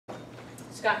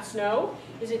Scott Snow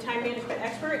is a time management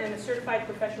expert and a certified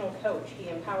professional coach. He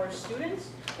empowers students,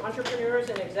 entrepreneurs,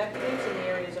 and executives in the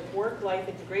areas of work-life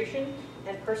integration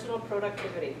and personal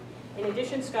productivity. In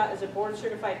addition, Scott is a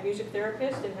board-certified music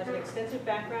therapist and has an extensive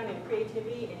background in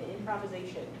creativity and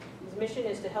improvisation. His mission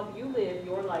is to help you live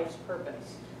your life's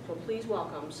purpose. So please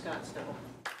welcome Scott Snow.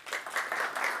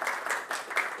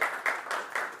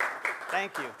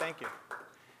 Thank you, thank you.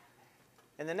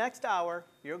 In the next hour,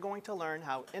 you're going to learn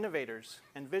how innovators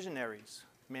and visionaries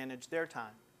manage their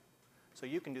time, so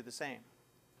you can do the same.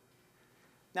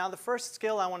 Now, the first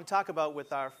skill I want to talk about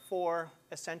with our 4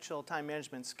 essential time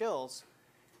management skills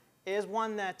is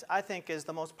one that I think is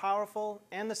the most powerful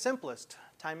and the simplest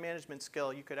time management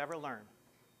skill you could ever learn.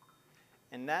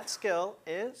 And that skill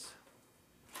is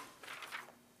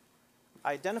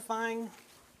identifying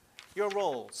your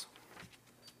roles.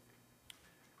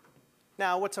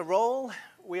 Now, what's a role?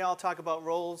 We all talk about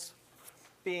roles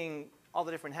being all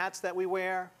the different hats that we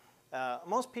wear.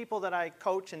 Most people that I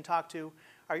coach and talk to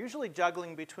are usually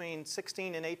juggling between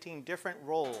 16 and 18 different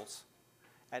roles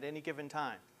at any given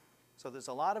time. So there's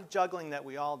a lot of juggling that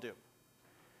we all do.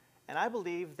 And I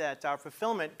believe that our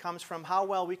fulfillment comes from how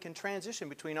well we can transition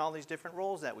between all these different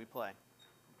roles that we play.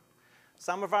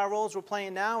 Some of our roles we're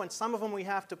playing now, and some of them we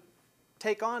have to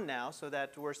take on now so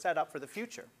that we're set up for the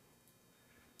future.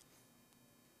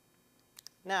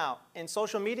 Now, in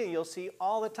social media, you'll see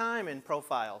all the time in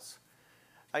profiles.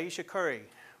 Ayesha Curry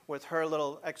with her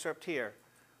little excerpt here.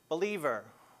 Believer,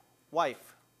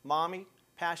 wife, mommy,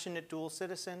 passionate dual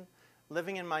citizen,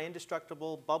 living in my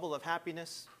indestructible bubble of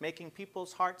happiness, making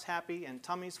people's hearts happy and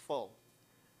tummies full.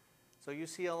 So you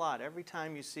see a lot. Every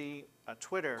time you see a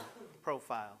Twitter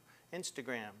profile,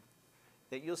 Instagram,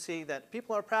 that you'll see that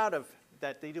people are proud of,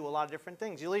 that they do a lot of different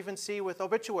things. You'll even see with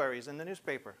obituaries in the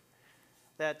newspaper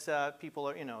that people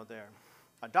are, they're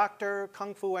a doctor,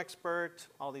 kung fu expert,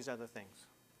 all these other things.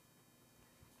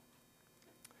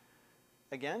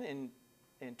 Again,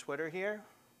 in Twitter here,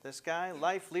 this guy,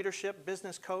 life, leadership,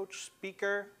 business coach,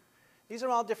 speaker. These are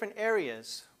all different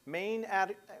areas, main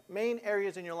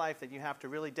areas in your life that you have to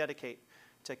really dedicate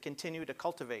to continue to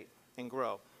cultivate and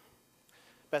grow.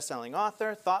 Best-selling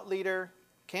author, thought leader,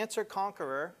 cancer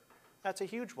conqueror. That's a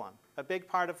huge one, a big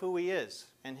part of who he is.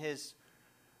 And his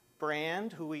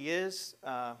brand, who he is,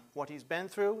 what he's been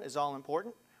through is all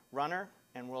important. Runner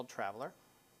and world traveler.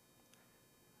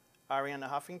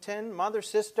 Arianna Huffington, mother,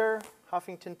 sister,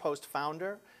 Huffington Post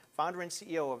founder and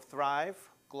CEO of Thrive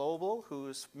Global,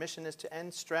 whose mission is to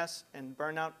end stress and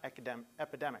burnout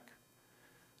epidemic.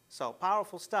 So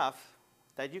powerful stuff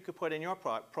that you could put in your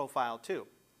profile too.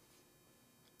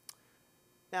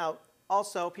 Now,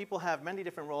 also, people have many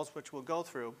different roles which we'll go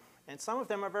through, and some of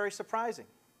them are very surprising.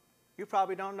 You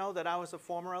probably don't know that I was a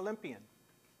former Olympian.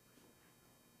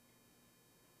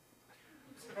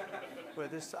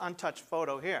 With this untouched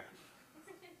photo here.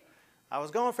 I was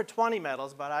going for 20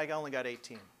 medals, but I only got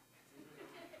 18.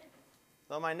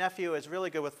 Though my nephew is really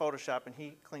good with Photoshop, and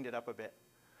he cleaned it up a bit.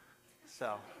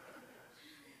 So,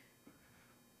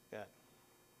 good.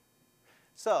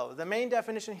 So, the main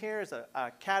definition here is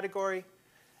a category,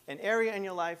 an area in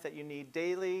your life that you need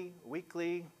daily,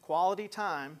 weekly, quality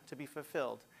time to be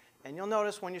fulfilled. And you'll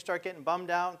notice when you start getting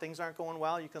bummed out and things aren't going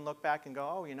well, you can look back and go,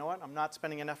 oh, you know what, I'm not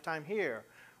spending enough time here,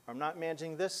 or I'm not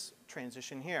managing this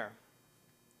transition here.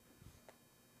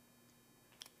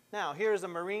 Now, here's a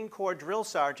Marine Corps drill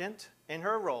sergeant in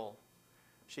her role.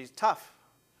 She's tough,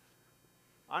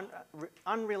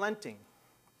 unrelenting,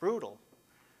 brutal.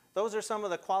 Those are some of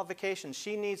the qualifications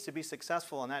she needs to be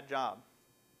successful in that job,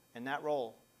 in that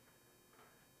role.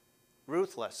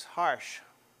 Ruthless, harsh,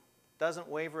 doesn't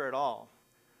waver at all.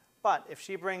 But if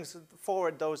she brings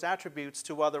forward those attributes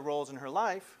to other roles in her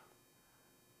life,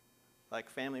 like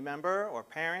family member or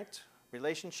parent,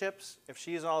 relationships, if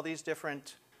she has all these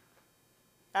different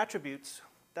attributes,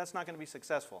 that's not going to be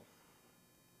successful,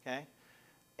 okay?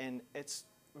 And it's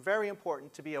very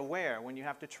important to be aware when you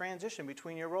have to transition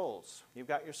between your roles. You've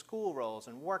got your school roles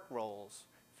and work roles,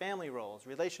 family roles,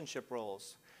 relationship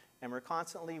roles, and we're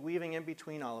constantly weaving in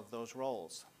between all of those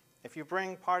roles. If you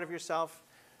bring part of yourself,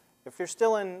 if you're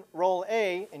still in role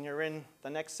A and you're in the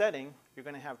next setting, you're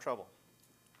going to have trouble.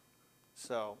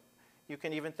 So you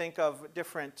can even think of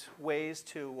different ways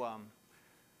to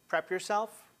prep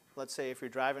yourself. Let's say if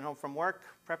you're driving home from work,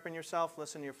 prepping yourself,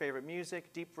 listen to your favorite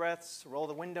music, deep breaths, roll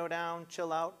the window down,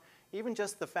 chill out. Even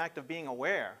just the fact of being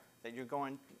aware that you're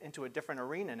going into a different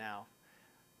arena now,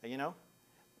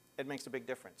 it makes a big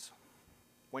difference.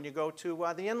 When you go to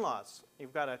the in-laws,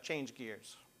 you've got to change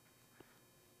gears.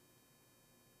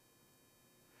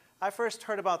 I first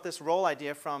heard about this role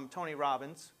idea from Tony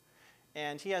Robbins,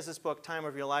 And he has this book, Time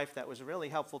of Your Life, that was really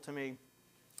helpful to me.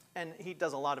 And he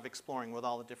does a lot of exploring with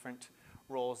all the different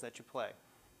roles that you play.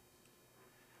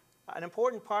 An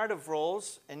important part of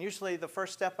roles, and usually the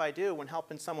first step I do when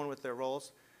helping someone with their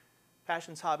roles,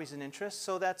 passions, hobbies, and interests.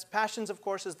 So that's passions, of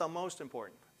course, is the most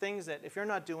important. Things that if you're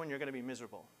not doing, you're going to be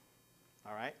miserable.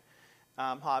 All right?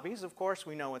 Hobbies, of course,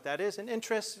 we know what that is. And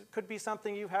interests could be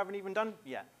something you haven't even done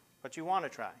yet, but you want to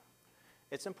try.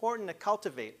 It's important to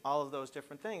cultivate all of those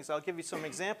different things. I'll give you some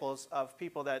examples of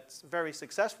people that very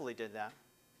successfully did that.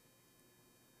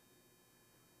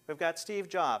 We've got Steve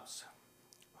Jobs,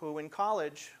 who in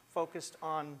college focused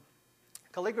on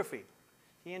calligraphy.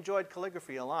 He enjoyed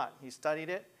calligraphy a lot. He studied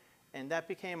it, and that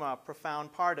became a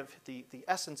profound part of the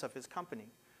essence of his company.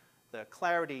 The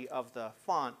clarity of the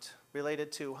font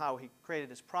related to how he created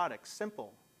his products,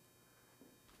 simple.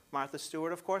 Martha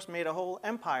Stewart, of course, made a whole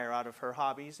empire out of her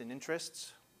hobbies and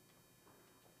interests.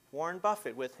 Warren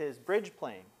Buffett with his bridge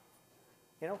playing.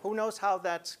 You know, who knows how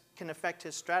that can affect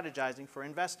his strategizing for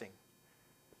investing.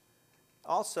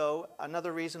 Also,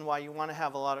 another reason why you want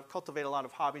to cultivate a lot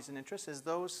of hobbies and interests is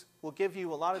those will give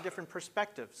you a lot of different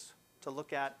perspectives to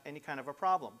look at any kind of a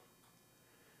problem.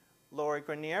 Lori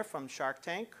Grenier from Shark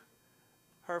Tank,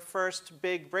 her first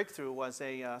big breakthrough was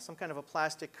some kind of a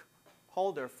plastic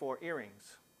holder for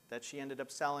earrings that she ended up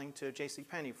selling to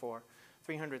JCPenney for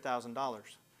 $300,000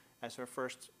 as her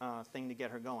first thing to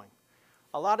get her going.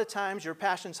 A lot of times your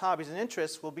passions, hobbies, and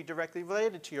interests will be directly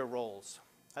related to your roles.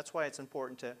 That's why it's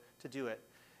important to do it.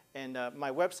 And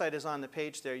my website is on the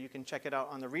page there. You can check it out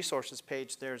on the resources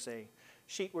page. There's a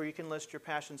sheet where you can list your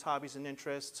passions, hobbies, and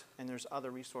interests, and there's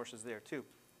other resources there too.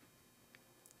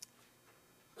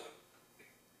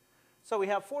 So we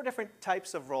have 4 different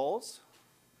types of roles.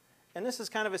 And this is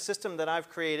kind of a system that I've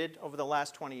created over the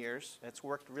last 20 years. It's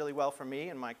worked really well for me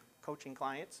and my coaching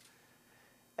clients.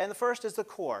 And the first is the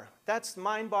core. That's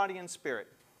mind, body, and spirit.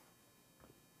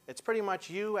 It's pretty much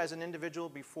you as an individual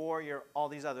before you're all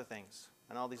these other things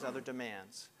and all these other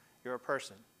demands. You're a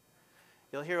person.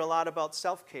 You'll hear a lot about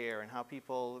self-care and how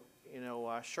people,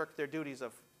 shirk their duties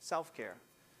of self-care.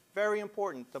 Very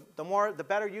important. The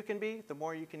better you can be, the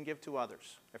more you can give to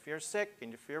others. If you're sick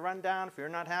and if you're run down, if you're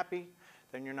not happy,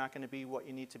 then you're not going to be what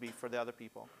you need to be for the other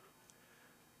people.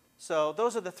 So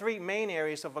those are the 3 main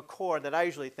areas of a core that I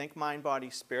usually think: mind, body,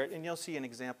 spirit. And you'll see an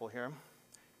example here.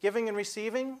 Giving and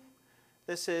receiving.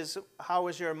 This is how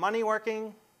is your money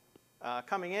working,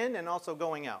 coming in and also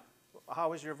going out.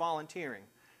 How is your volunteering?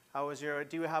 Do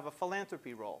you have a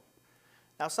philanthropy role?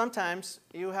 Now sometimes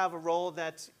you have a role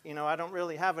that, I don't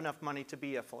really have enough money to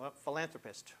be a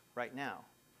philanthropist right now.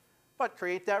 But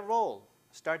create that role.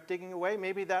 Start digging away.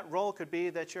 Maybe that role could be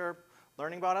that you're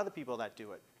learning about other people that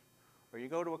do it. Or you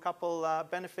go to a couple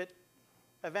benefit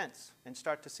events and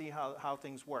start to see how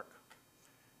things work.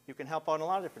 You can help out in a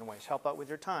lot of different ways. Help out with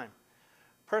your time.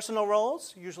 Personal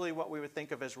roles, usually what we would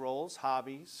think of as roles,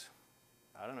 hobbies.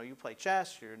 I don't know, you play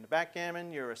chess, you're in the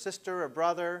backgammon, you're a sister, a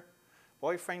brother,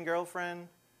 boyfriend, girlfriend.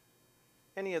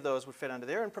 Any of those would fit under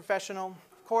there. And professional,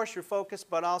 of course, your focus,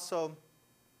 but also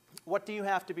what do you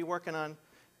have to be working on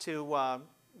to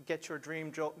get your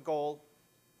dream goal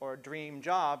or dream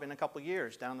job in a couple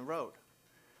years down the road?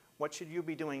 What should you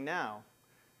be doing now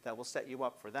that will set you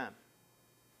up for them?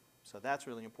 So that's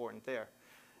really important there.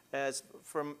 As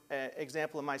from an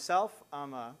example of myself,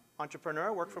 I'm an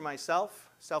entrepreneur, work for myself,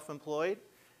 self-employed,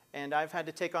 and I've had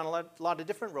to take on a lot of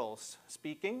different roles.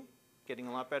 Speaking, getting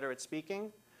a lot better at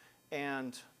speaking,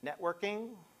 and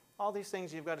networking, all these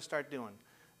things you've got to start doing.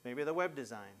 Maybe the web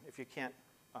design, if you can't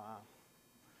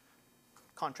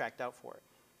contract out for it.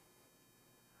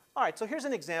 All right, so here's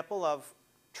an example of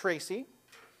Tracy.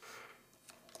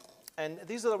 And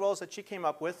these are the roles that she came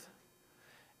up with.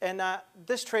 And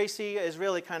this Tracy is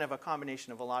really kind of a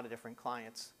combination of a lot of different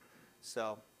clients.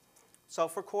 So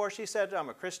for core, she said, I'm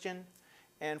a Christian.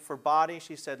 And for body,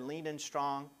 she said, lean and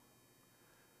strong.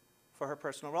 For her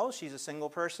personal role, she's a single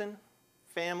person.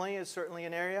 Family is certainly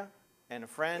an area. And a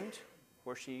friend,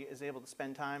 where she is able to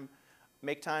spend time,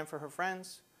 make time for her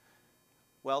friends.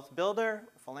 Wealth builder,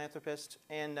 philanthropist,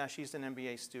 and she's an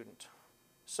MBA student.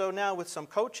 So now with some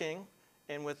coaching,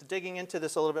 and with digging into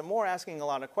this a little bit more, asking a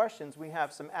lot of questions, we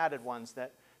have some added ones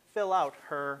that fill out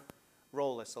her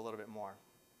role list a little bit more.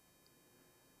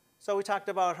 So we talked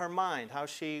about her mind, how's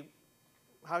she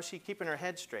keeping her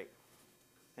head straight?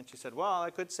 And she said, well, I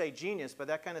could say genius, but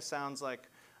that kind of sounds like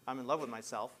I'm in love with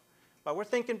myself. But we're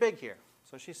thinking big here.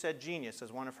 So she said genius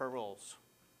as one of her roles.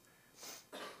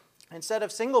 Instead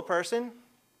of single person,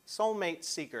 soulmate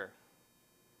seeker.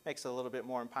 Makes it a little bit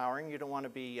more empowering. You don't want to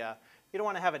be you don't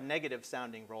want to have a negative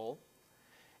sounding role.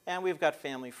 And we've got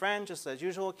family friend, just as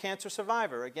usual. Cancer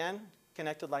survivor, again,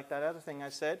 connected like that other thing I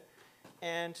said.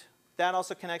 And that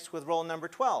also connects with role number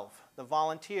 12, the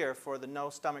volunteer for the No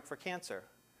Stomach for Cancer,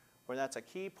 where that's a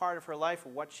key part of her life,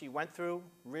 of what she went through,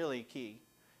 really key.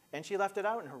 And she left it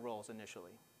out in her roles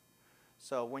initially.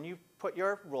 So when you put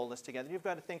your role list together, you've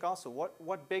got to think also,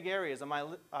 what big areas am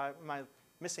I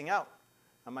missing out?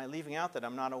 Am I leaving out that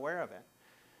I'm not aware of it?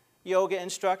 Yoga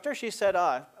instructor, she said,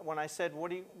 when I said, what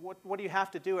do you have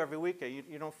to do every week?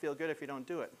 You don't feel good if you don't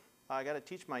do it. I got to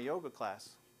teach my yoga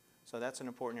class. So that's an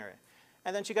important area.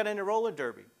 And then she got into roller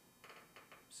derby.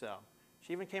 So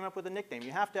she even came up with a nickname.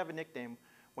 You have to have a nickname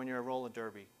when you're a roller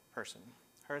derby person.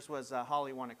 Hers was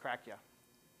Holly Wanna Crack Ya.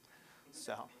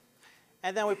 So,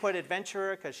 and then we put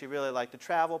adventurer because she really liked the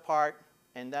travel part,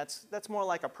 and that's more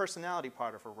like a personality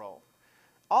part of her role.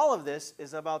 All of this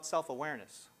is about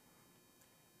self-awareness.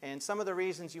 And some of the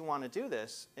reasons you want to do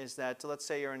this is that, let's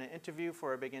say you're in an interview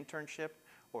for a big internship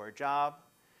or a job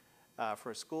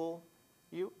for a school.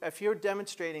 If you're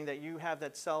demonstrating that you have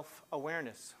that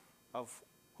self-awareness of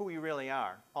who you really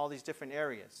are, all these different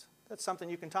areas, that's something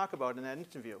you can talk about in that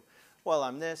interview. Well,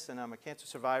 I'm this, and I'm a cancer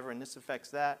survivor, and this affects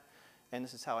that, and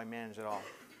this is how I manage it all.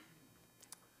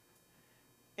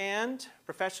 And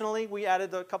professionally, we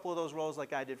added a couple of those roles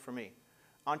like I did for me.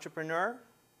 Entrepreneur,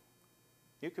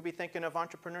 you could be thinking of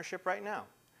entrepreneurship right now.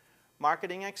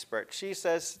 Marketing expert, she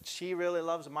says she really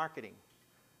loves marketing.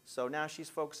 So now she's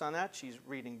focused on that. She's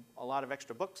reading a lot of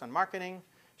extra books on marketing.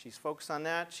 She's focused on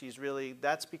that.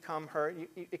 That's become her.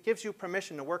 It gives you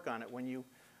permission to work on it when you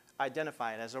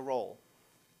identify it as a role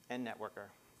and networker.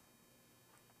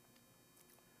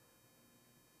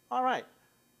 All right.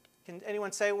 Can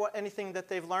anyone say anything that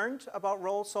they've learned about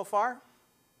roles so far?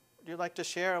 Would you like to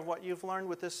share of what you've learned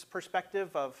with this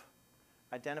perspective of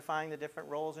identifying the different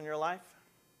roles in your life?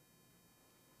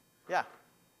 Yeah. I have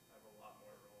a lot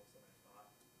more roles than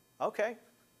I thought. Okay,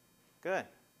 good.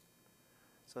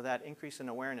 So that increase in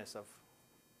awareness of,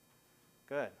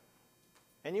 good.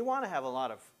 And you want to have a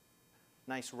lot of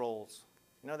nice roles.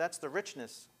 You know, that's the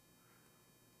richness.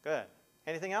 Good.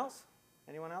 Anything else?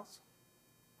 Anyone else?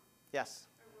 Yes?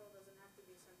 A role doesn't have to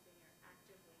be something you're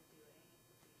actively doing. It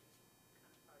could be just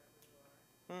kind of part of who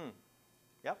you are.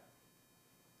 Yep.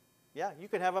 Yeah, you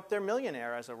could have up there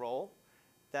millionaire as a role.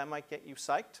 That might get you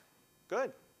psyched.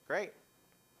 Good, great.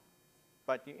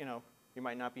 But you know, you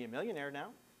might not be a millionaire now.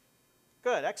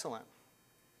 Good, excellent.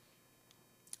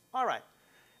 All right.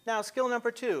 Now, skill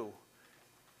number 2,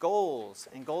 goals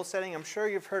and goal setting. I'm sure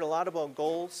you've heard a lot about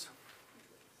goals.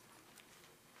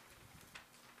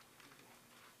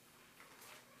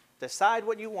 Decide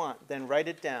what you want, then write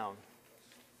it down.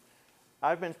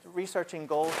 I've been researching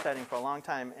goal setting for a long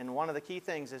time, and one of the key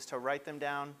things is to write them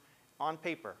down on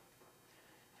paper.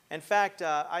 In fact,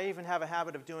 I even have a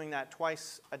habit of doing that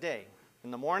twice a day. In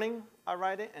the morning, I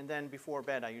write it, and then before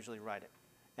bed, I usually write it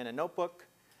in a notebook.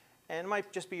 And it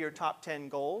might just be your top 10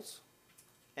 goals.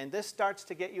 And this starts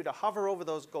to get you to hover over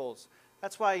those goals.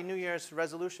 That's why New Year's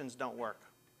resolutions don't work,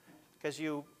 because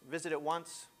you visit it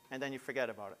once, and then you forget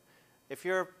about it. If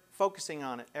you're focusing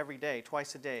on it every day,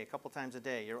 twice a day, a couple times a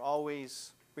day, you're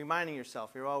always reminding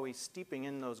yourself, you're always steeping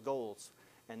in those goals,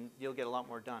 and you'll get a lot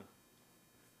more done.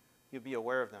 You'll be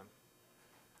aware of them.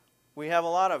 We have a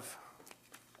lot of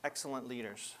excellent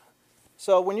leaders.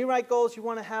 So when you write goals, you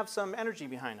want to have some energy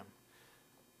behind them.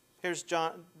 Here's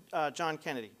John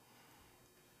Kennedy.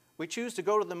 We choose to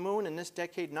go to the moon in this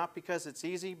decade not because it's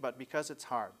easy, but because it's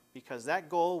hard, because that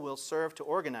goal will serve to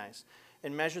organize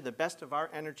and measure the best of our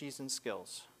energies and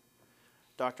skills.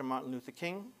 Dr. Martin Luther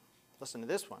King, listen to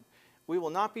this one. We will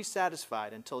not be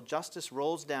satisfied until justice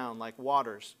rolls down like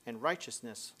waters and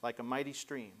righteousness like a mighty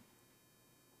stream.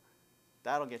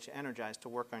 That'll get you energized to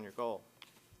work on your goal.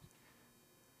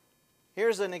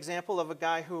 Here's an example of a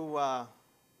guy who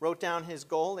wrote down his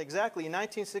goal. Exactly in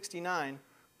 1969,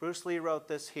 Bruce Lee wrote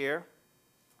this here.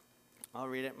 I'll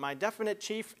read it. My definite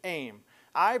chief aim.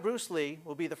 I, Bruce Lee,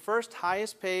 will be the first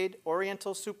highest paid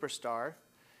Oriental superstar,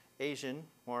 Asian,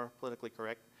 more politically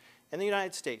correct, in the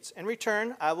United States. In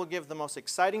return, I will give the most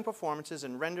exciting performances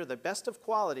and render the best of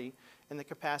quality in the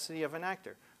capacity of an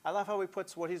actor. I love how he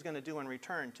puts what he's going to do in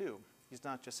return, too. He's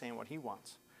not just saying what he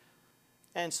wants.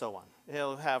 And so on.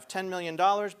 He'll have $10 million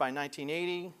by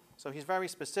 1980, so he's very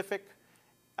specific.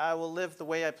 I will live the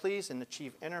way I please and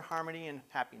achieve inner harmony and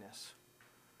happiness.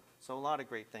 So a lot of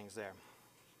great things there.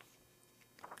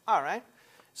 All right,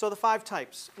 so the 5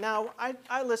 types. Now,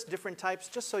 I list different types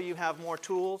just so you have more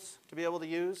tools to be able to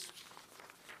use.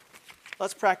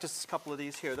 Let's practice a couple of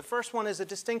these here. The first one is a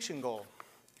distinction goal,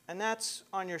 and that's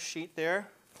on your sheet there,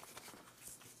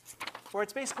 where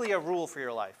it's basically a rule for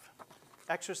your life.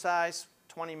 Exercise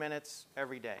 20 minutes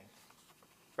every day.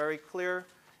 Very clear,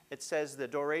 It says the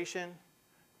duration,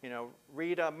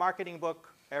 read a marketing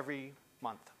book every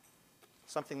month,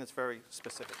 something that's very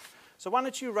specific. So why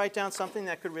don't you write down something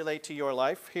that could relate to your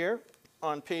life here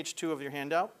on page 2 of your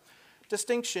handout.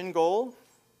 Distinction goal.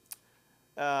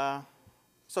 So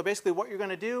basically what you're going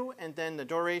to do, and then the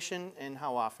duration and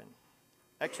how often.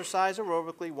 Exercise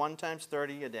aerobically 1 times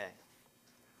 30 a day.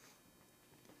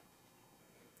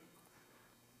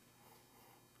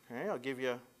 Okay, I'll give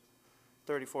you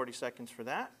 30, 40 seconds for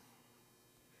that.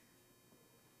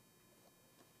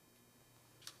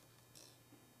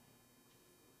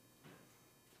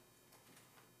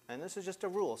 And this is just a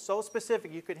rule. So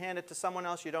specific, you could hand it to someone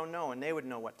else you don't know, and they would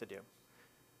know what to do.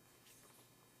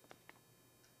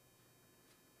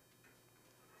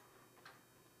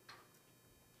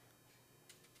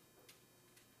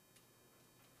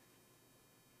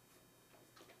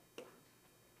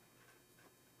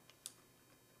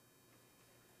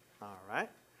 All right.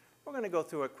 We're going to go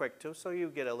through it quick, too, so you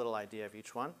get a little idea of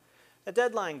each one. A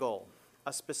deadline goal.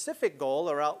 A specific goal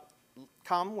or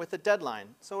outcome with a deadline.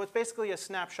 So it's basically a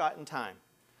snapshot in time.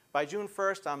 By June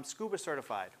 1st, I'm scuba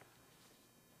certified.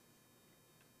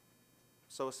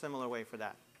 So a similar way for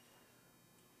that.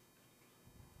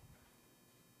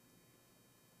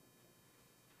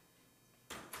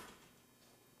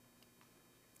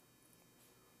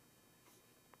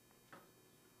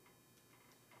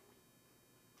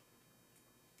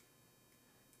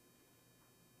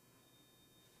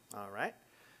 All right.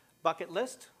 Bucket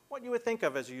list. What you would think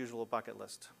of as a usual bucket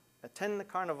list. Attend the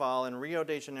Carnival in Rio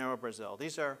de Janeiro, Brazil.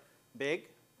 These are big,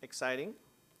 exciting,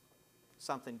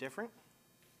 something different.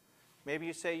 Maybe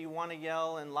you say you want to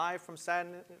yell and live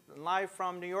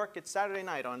from New York, it's Saturday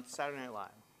night on Saturday Night Live.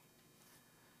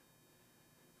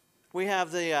 We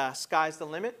have the Sky's the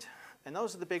Limit, and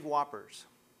those are the big whoppers.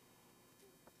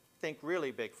 Think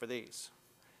really big for these.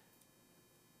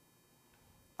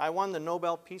 I won the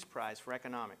Nobel Peace Prize for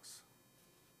economics.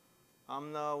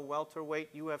 I'm the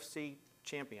welterweight UFC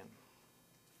champion.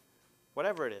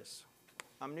 Whatever it is.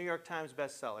 I'm New York Times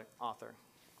bestseller author.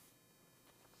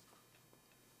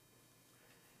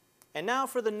 And now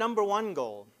for the number 1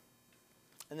 goal.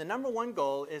 And the number 1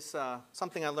 goal is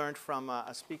something I learned from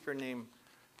a speaker named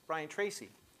Brian Tracy,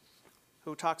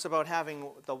 who talks about having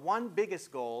the one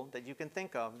biggest goal that you can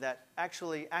think of that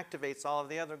actually activates all of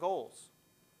the other goals.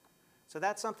 So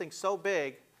that's something so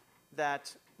big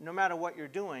that no matter what you're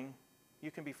doing, you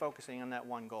can be focusing on that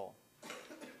one goal.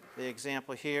 The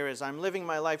example here is I'm living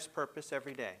my life's purpose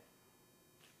every day.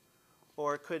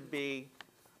 Or it could be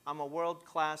I'm a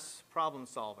world-class problem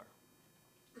solver.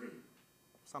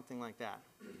 Something like that.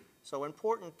 So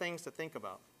important things to think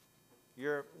about.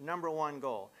 Your number 1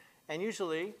 goal. And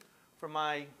usually for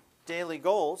my daily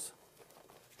goals,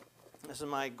 this is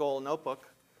my goal notebook,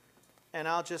 and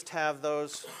I'll just have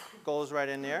those goals right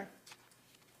in there.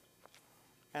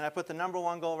 And I put the number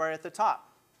 1 goal right at the top.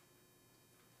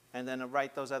 And then I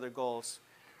write those other goals.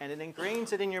 And it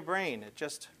ingrains it in your brain. It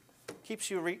just keeps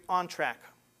you on track.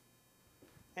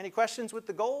 Any questions with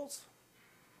the goals?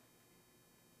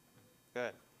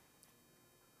 Good.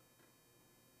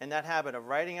 And that habit of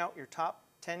writing out your top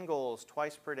 10 goals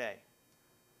twice per day.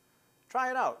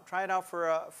 Try it out. Try it out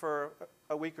for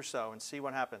a week or so and see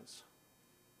what happens.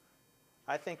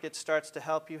 I think it starts to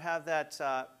help you have that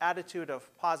attitude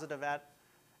of positive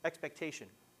expectation.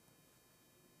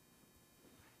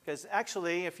 Because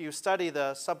actually, if you study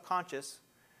the subconscious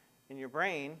in your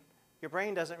brain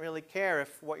doesn't really care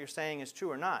if what you're saying is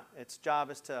true or not. Its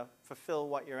job is to fulfill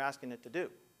what you're asking it to do,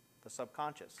 the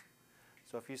subconscious.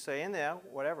 So if you say in there,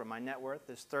 whatever, my net worth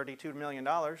is $32 million,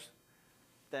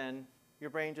 then your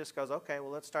brain just goes, okay,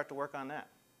 well, let's start to work on that.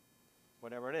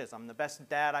 Whatever it is. I'm the best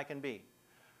dad I can be.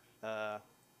 I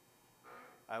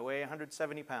weigh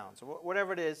 170 pounds, or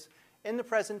whatever it is, in the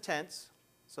present tense,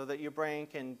 so that your brain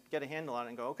can get a handle on it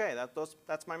and go, okay,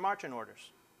 that's my marching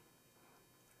orders.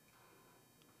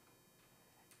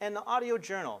 And the audio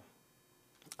journal.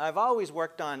 I've always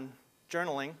worked on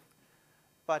journaling,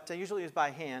 but usually it's by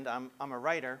hand. I'm a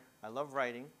writer. I love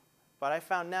writing. But I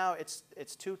found now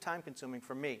it's too time-consuming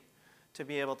for me to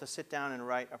be able to sit down and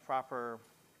write a proper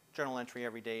journal entry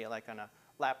every day, like on a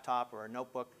laptop or a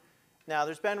notebook. Now,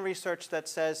 there's been research that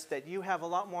says that you have a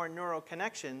lot more neural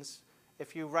connections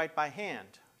if you write by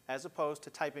hand, as opposed to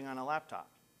typing on a laptop.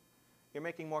 You're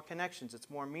making more connections. It's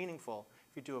more meaningful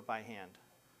if you do it by hand.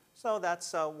 So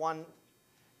that's one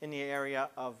in the area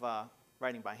of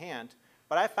writing by hand.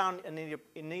 But I found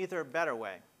an either better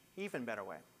way, even better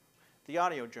way, the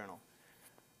audio journal.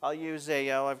 I'll use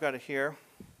I've got it here,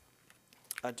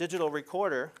 a digital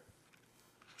recorder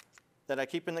that I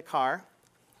keep in the car,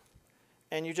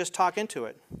 and you just talk into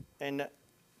it. And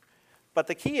But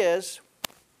the key is,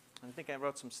 I think I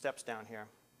wrote some steps down here.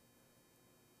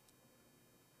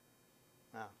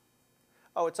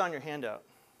 Oh, it's on your handout.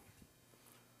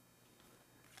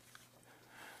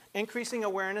 Increasing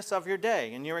awareness of your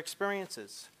day and your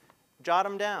experiences. Jot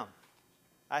them down.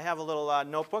 I have a little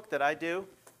notebook that I do.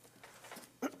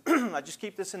 I just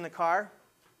keep this in the car.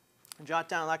 Jot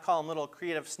down, I call them little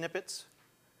creative snippets.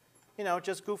 You know,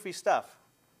 just goofy stuff.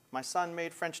 My son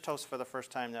made French toast for the first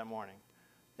time that morning.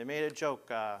 They made a joke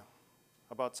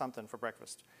about something for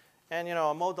breakfast. And, you know,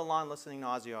 I mowed the lawn listening to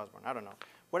Ozzy Osbourne. I don't know.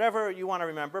 Whatever you want to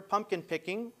remember. Pumpkin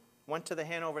picking. Went to the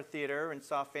Hanover Theater and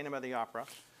saw Phantom of the Opera.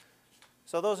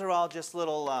 So those are all just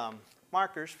little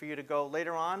markers for you to go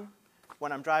later on.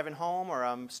 When I'm driving home or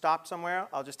I'm stopped somewhere,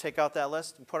 I'll just take out that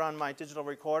list and put on my digital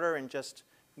recorder and just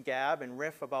gab and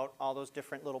riff about all those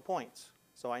different little points.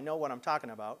 So I know what I'm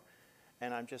talking about,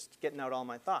 and I'm just getting out all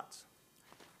my thoughts.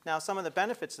 Now, some of the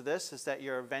benefits of this is that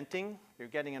you're venting, you're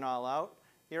getting it all out.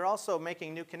 You're also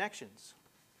making new connections.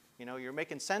 You know, you're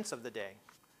making sense of the day.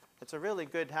 It's a really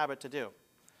good habit to do.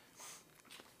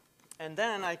 And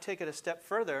then I take it a step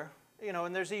further, you know,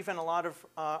 and there's even a lot of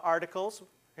articles.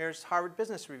 Here's Harvard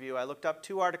Business Review. I looked up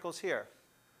 2 articles here.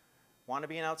 Want to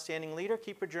be an outstanding leader?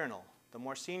 Keep a journal. The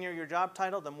more senior your job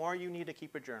title, the more you need to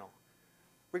keep a journal.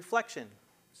 Reflection,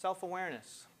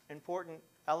 self-awareness, important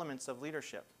elements of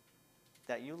leadership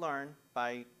that you learn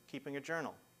by keeping a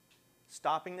journal.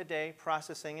 Stopping the day,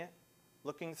 processing it,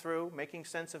 looking through, making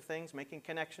sense of things, making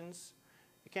connections.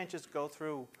 You can't just go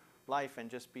through life and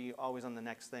just be always on the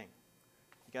next thing.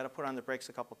 You got to put on the brakes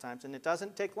a couple times, and it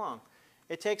doesn't take long.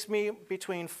 It takes me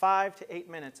between 5 to 8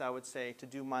 minutes, I would say, to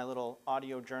do my little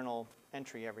audio journal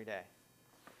entry every day.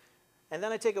 And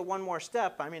then I take it one more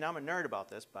step. I mean, I'm a nerd about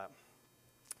this, but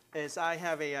is I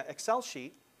have a Excel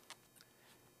sheet.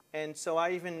 And so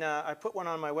I even I put one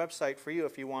on my website for you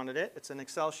if you wanted it. It's an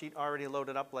Excel sheet already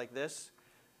loaded up like this.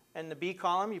 And the B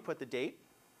column, you put the date.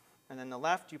 And then the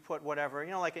left, you put whatever,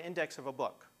 you know, like an index of a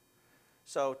book.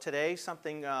 So today,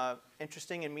 something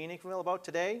interesting and meaningful about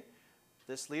today.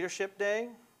 This leadership day,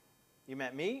 you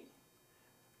met me.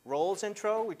 Roles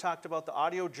intro, we talked about the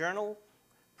audio journal.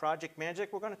 Project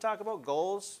magic, we're going to talk about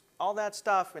goals, all that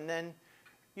stuff. And then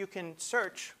you can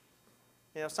search.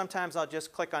 You know, sometimes I'll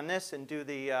just click on this and do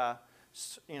the,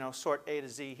 you know, sort A to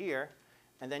Z here.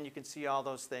 And then you can see all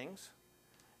those things.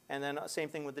 And then same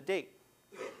thing with the date.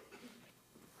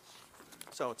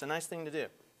 So it's a nice thing to do.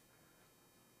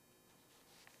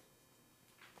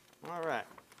 All right.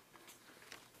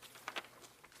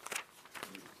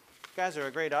 You guys are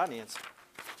a great audience.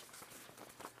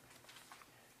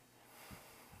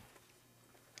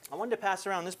 I wanted to pass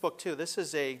around this book too. This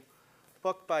is a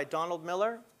book by Donald Miller.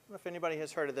 I don't know if anybody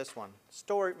has heard of this one.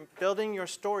 Building Your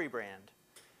Story Brand.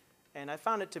 And I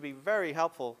found it to be very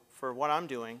helpful for what I'm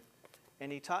doing,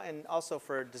 and also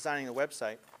for designing the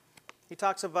website. He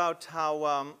talks about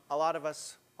how a lot of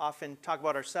us often talk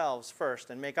about ourselves first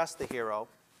and make us the hero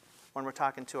when we're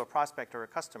talking to a prospect or a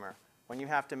customer, when you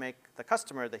have to make the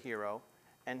customer the hero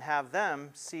and have them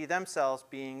see themselves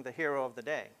being the hero of the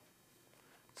day.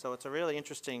 So it's a really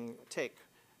interesting take,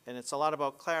 and it's a lot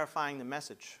about clarifying the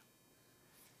message.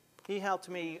 He helped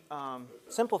me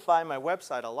simplify my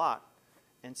website a lot.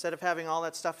 Instead of having all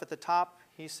that stuff at the top,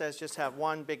 he says just have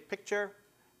one big picture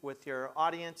with your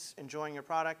audience enjoying your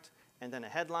product, and then a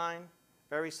headline.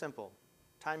 Very simple.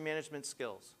 Time management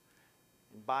skills.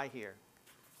 And buy here.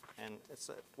 And it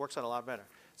works out a lot better.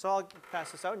 So I'll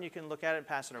pass this out, and you can look at it and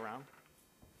pass it around.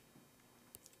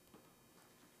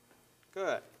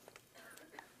 Good.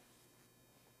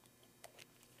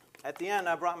 At the end,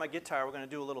 I brought my guitar. We're going to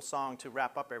do a little song to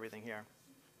wrap up everything here,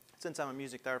 since I'm a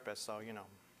music therapist, so you know.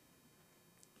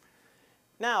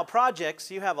 Now, projects.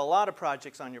 You have a lot of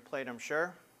projects on your plate, I'm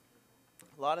sure.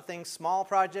 A lot of things, small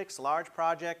projects, large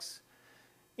projects.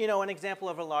 You know, an example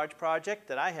of a large project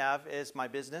that I have is my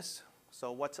business.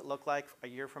 So what's it look like a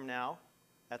year from now?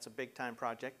 That's a big-time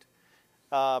project.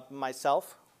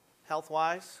 Myself,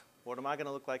 health-wise, what am I going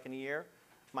to look like in a year?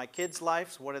 My kids'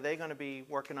 lives, what are they going to be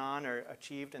working on or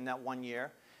achieved in that 1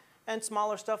 year? And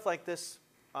smaller stuff like this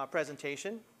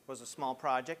presentation was a small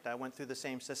project. I went through the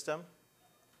same system.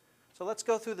 So let's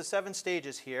go through the 7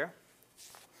 stages here.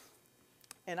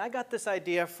 And I got this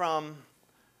idea from,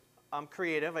 I'm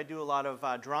creative. I do a lot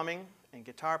of drumming and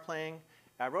guitar playing.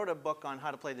 I wrote a book on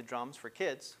how to play the drums for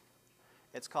kids.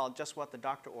 It's called Just What the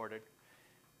Doctor Ordered.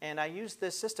 And I used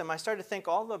this system. I started to think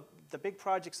all the big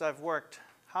projects I've worked,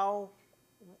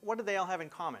 what do they all have in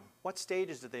common? What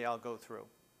stages did they all go through?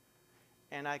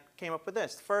 And I came up with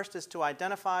this. First is to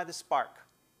identify the spark.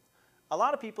 A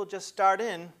lot of people just start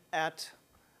in at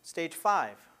stage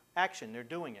 5, action. They're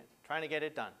doing it, trying to get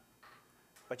it done.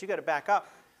 But you got to back up.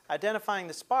 Identifying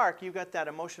the spark, you got that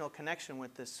emotional connection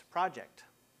with this project.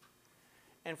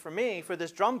 And for me, for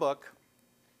this drum book,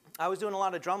 I was doing a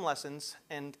lot of drum lessons,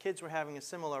 and kids were having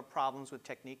similar problems with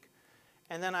technique.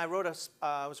 And then I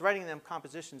was writing them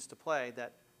compositions to play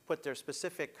that put their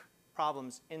specific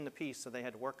problems in the piece so they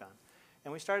had to work on.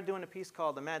 And we started doing a piece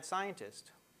called The Mad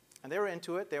Scientist. And they were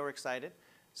into it, they were excited.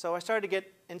 So I started to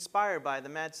get inspired by the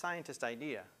mad scientist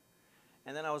idea.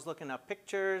 And then I was looking up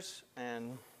pictures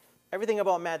and everything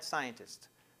about mad scientists.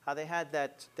 How they had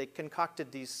that, they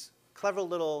concocted these clever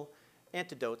little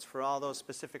antidotes for all those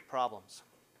specific problems.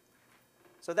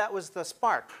 So that was the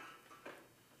spark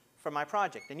for my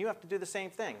project. And you have to do the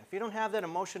same thing. If you don't have that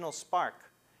emotional spark,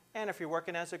 and if you're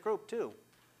working as a group too,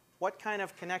 what kind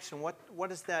of connection,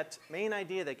 what is that main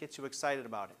idea that gets you excited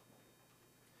about it?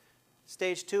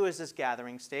 Stage 2 is this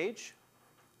gathering stage.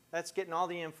 That's getting all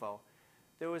the info.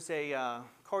 There was a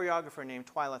choreographer named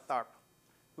Twyla Tharp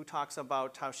who talks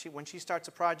about how when she starts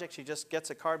a project, she just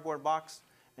gets a cardboard box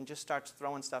and just starts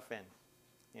throwing stuff in.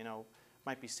 You know, it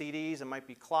might be CDs, it might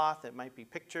be cloth, it might be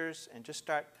pictures, and just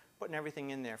start putting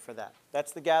everything in there for that.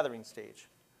 That's the gathering stage.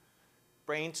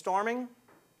 Brainstorming,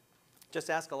 just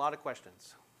ask a lot of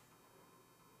questions.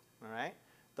 All right?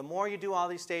 The more you do all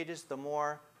these stages, the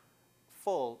more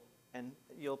full and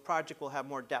your project will have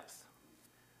more depth.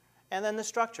 And then the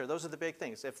structure, those are the big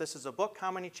things. If this is a book,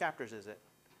 how many chapters is it?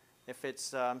 If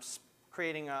it's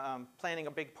planning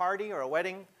a big party or a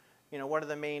wedding, you know, what are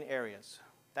the main areas?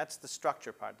 That's the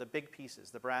structure part, the big pieces,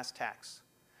 the brass tacks.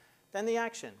 Then the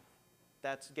action,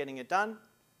 that's getting it done.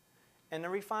 And the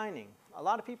refining. A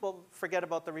lot of people forget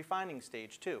about the refining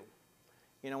stage too.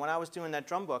 You know, when I was doing that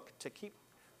drum book, to keep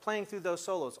playing through those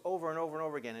solos over and over and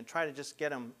over again and try to just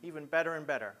get them even better and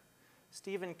better.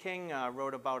 Stephen King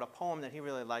wrote about a poem that he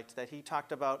really liked, that he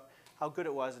talked about how good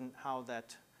it was and how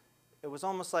that it was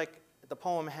almost like the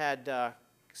poem had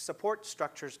support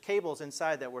structures, cables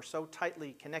inside that were so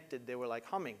tightly connected they were like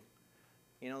humming.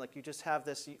 You know, like you just have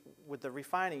this, with the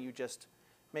refining, you just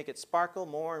make it sparkle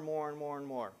more and more and more and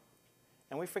more.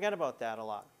 And we forget about that a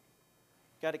lot.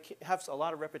 Got to have a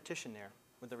lot of repetition there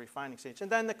with the refining stage. And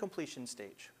then the completion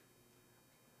stage.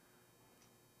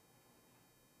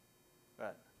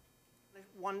 Good.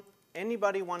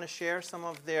 Anybody want to share some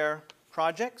of their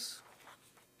projects?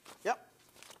 Yep.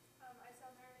 I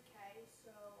sell Mary McKay,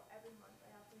 so every month I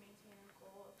have to maintain a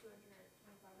goal of $225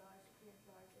 to $300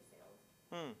 for sales.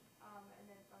 And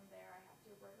then from there I have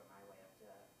to work my way up to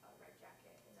a red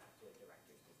jacket and up to a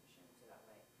director's position, so that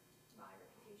way my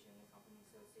reputation in the company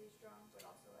still stays strong, but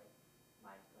also like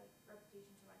my reputation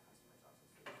to my customers also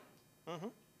stays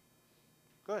strong.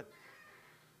 Good.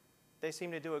 They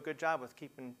seem to do a good job with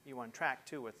keeping you on track,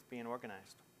 too, with being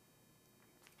organized.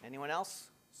 Anyone else?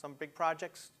 Some big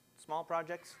projects, small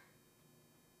projects?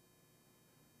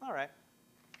 All right.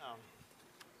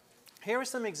 Here are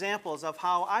some examples of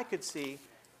how I could see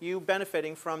you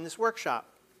benefiting from this workshop.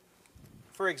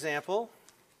 For example,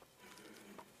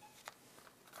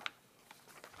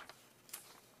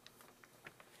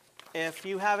 if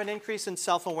you have an increase in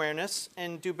self-awareness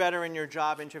and do better in your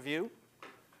job interview,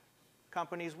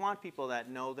 companies want people that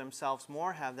know themselves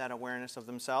more, have that awareness of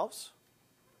themselves.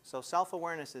 So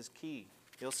self-awareness is key.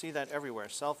 You'll see that everywhere,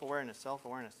 self-awareness,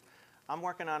 self-awareness. I'm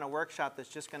working on a workshop that's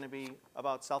just going to be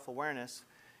about self-awareness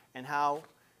and how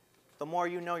the more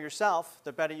you know yourself,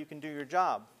 the better you can do your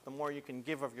job, the more you can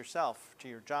give of yourself to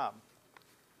your job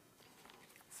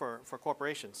for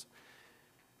corporations.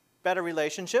 Better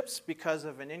relationships because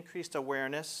of an increased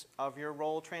awareness of your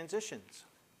role transitions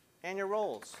and your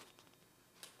roles.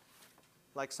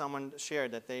 Like someone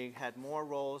shared that they had more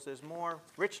roles, there's more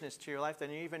richness to your life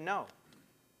than you even know.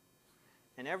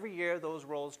 And every year those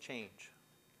roles change.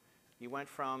 You went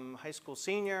from high school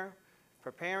senior,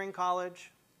 preparing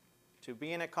college, to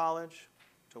being at college,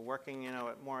 to working, you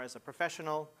know, more as a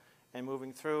professional and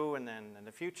moving through, and then in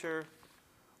the future,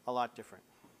 a lot different.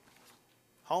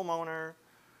 Homeowner,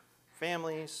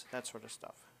 families, that sort of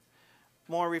stuff.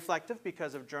 More reflective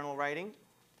because of journal writing.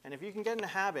 And if you can get in the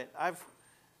habit,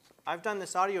 I've done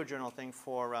this audio journal thing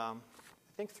for, I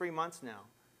think, 3 months now.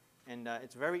 And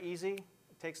it's very easy.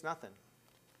 It takes nothing.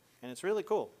 And it's really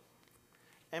cool.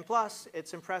 And plus,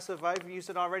 it's impressive. I've used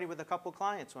it already with a couple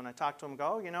clients. When I talk to them,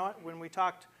 go, you know what, when we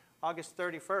talked August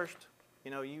 31st,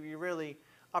 you know, you really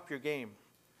up your game.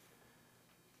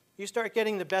 You start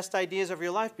getting the best ideas of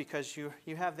your life because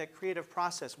you have that creative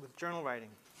process with journal writing.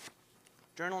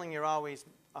 Journaling, you're always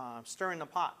stirring the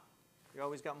pot. You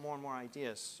always got more and more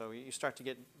ideas, so you start to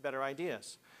get better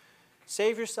ideas.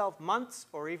 Save yourself months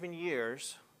or even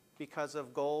years because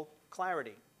of goal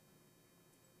clarity.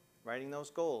 Writing those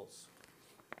goals.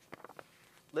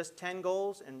 list 10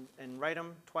 goals and write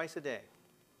them twice a day.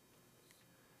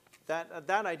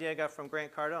 That idea I got from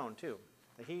Grant Cardone, too.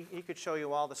 He could show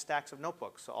you all the stacks of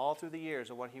notebooks, all through the years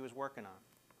of what he was working on.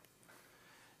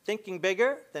 Thinking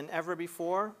bigger than ever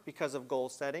before because of goal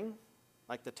setting,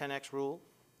 like the 10X rule.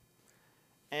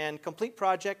 And complete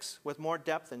projects with more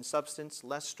depth and substance,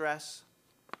 less stress.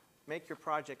 Make your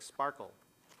project sparkle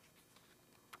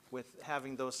with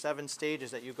having those 7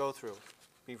 stages that you go through.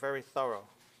 Be very thorough.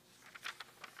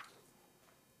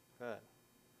 Good.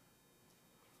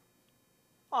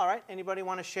 All right, anybody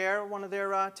want to share one of their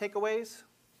takeaways?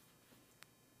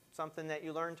 Something that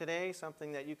you learned today,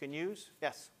 something that you can use?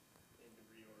 Yes? I need to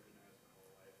reorganize my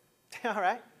whole life. All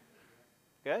right.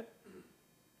 Good.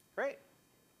 Great.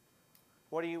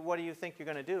 What do you think you're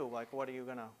going to do? Like, what are you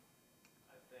going to?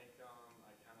 I think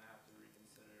I kind of have to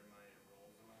reconsider my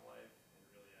roles in my life and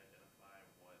really identify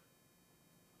what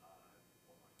my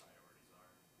priorities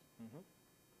are. Mm-hmm.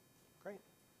 Great.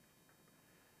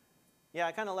 Yeah,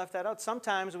 I kind of left that out.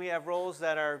 Sometimes we have roles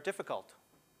that are difficult,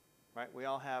 right? We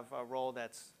all have a role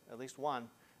that's, at least one,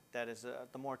 that is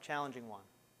the more challenging one.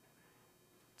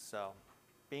 So,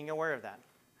 being aware of that.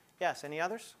 Yes, any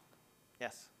others?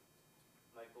 Yes.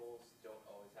 My goals don't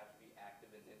always have to be active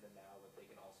and in the now, but they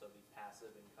can also be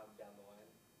passive and come down the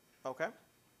line. Okay.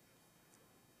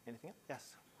 Anything else?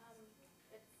 Yes.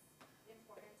 It's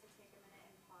important to take a minute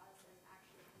and pause and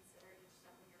actually consider each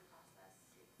step in your process to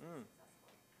be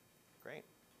successful. Great.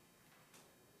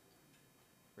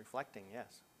 Reflecting,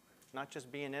 yes. Not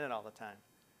just being in it all the time.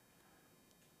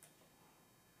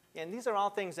 And these are all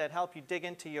things that help you dig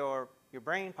into your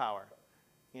brain power.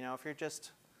 You know, if you're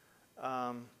just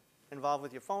involved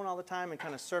with your phone all the time and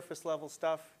kind of surface level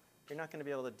stuff, you're not going to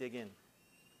be able to dig in.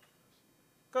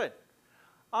 Good.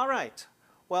 All right.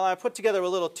 Well, I put together a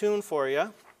little tune for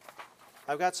you.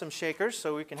 I've got some shakers,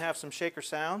 so we can have some shaker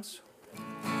sounds.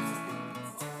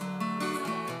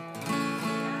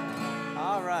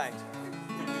 All right.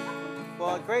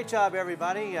 Well, great job,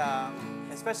 everybody.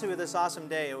 Especially with this awesome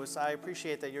day. I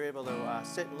appreciate that you're able to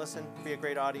sit and listen, be a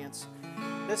great audience.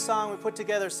 This song, we put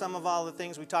together some of all the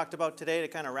things we talked about today to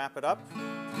kind of wrap it up.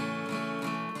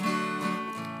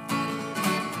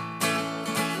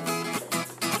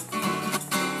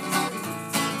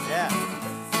 Yeah.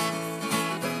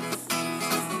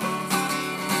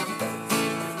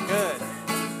 Good.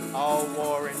 Oh,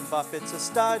 Warren Buffett's a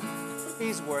stud.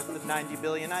 He's worth the 90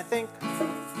 billion, I think.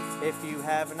 If you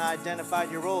haven't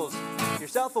identified your roles, your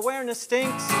self-awareness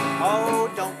stinks.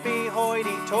 Oh, don't be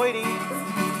hoity-toity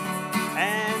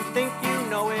and think you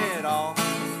know it all.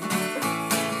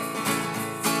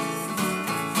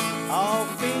 Oh,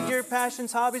 feed your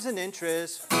passions, hobbies, and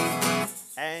interests,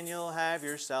 and you'll have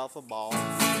yourself a ball. All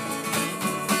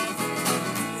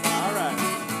right.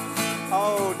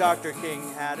 Oh, Dr.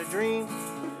 King had a dream.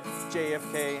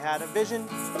 JFK had a vision.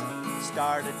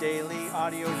 Start a daily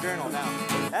audio journal. Now,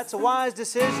 that's a wise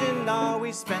decision. No,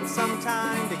 we spent some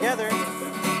time together.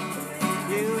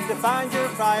 You defined your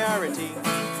priority.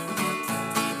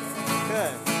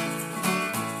 Good.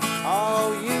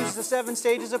 Oh, use the 7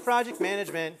 stages of project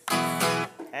management,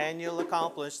 and you'll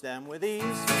accomplish them with ease.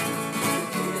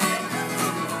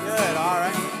 Good, all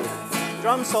right.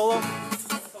 Drum solo.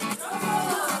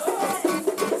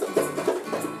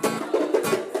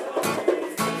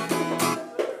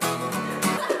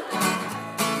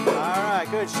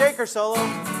 Good. Shaker solo. Good.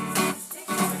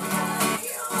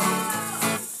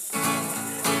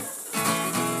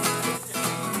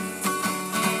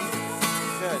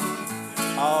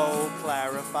 Oh,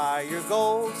 clarify your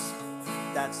goals.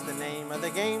 That's the name of the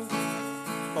game.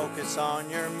 Focus on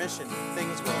your mission.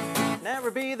 Things will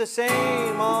never be the same.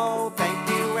 Oh, thank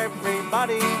you,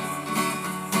 everybody.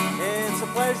 It's a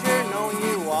pleasure knowing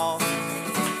you all.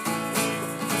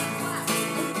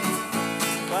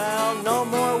 Well, no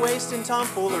more wasting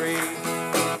tomfoolery,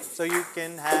 so you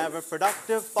can have a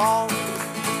productive fall.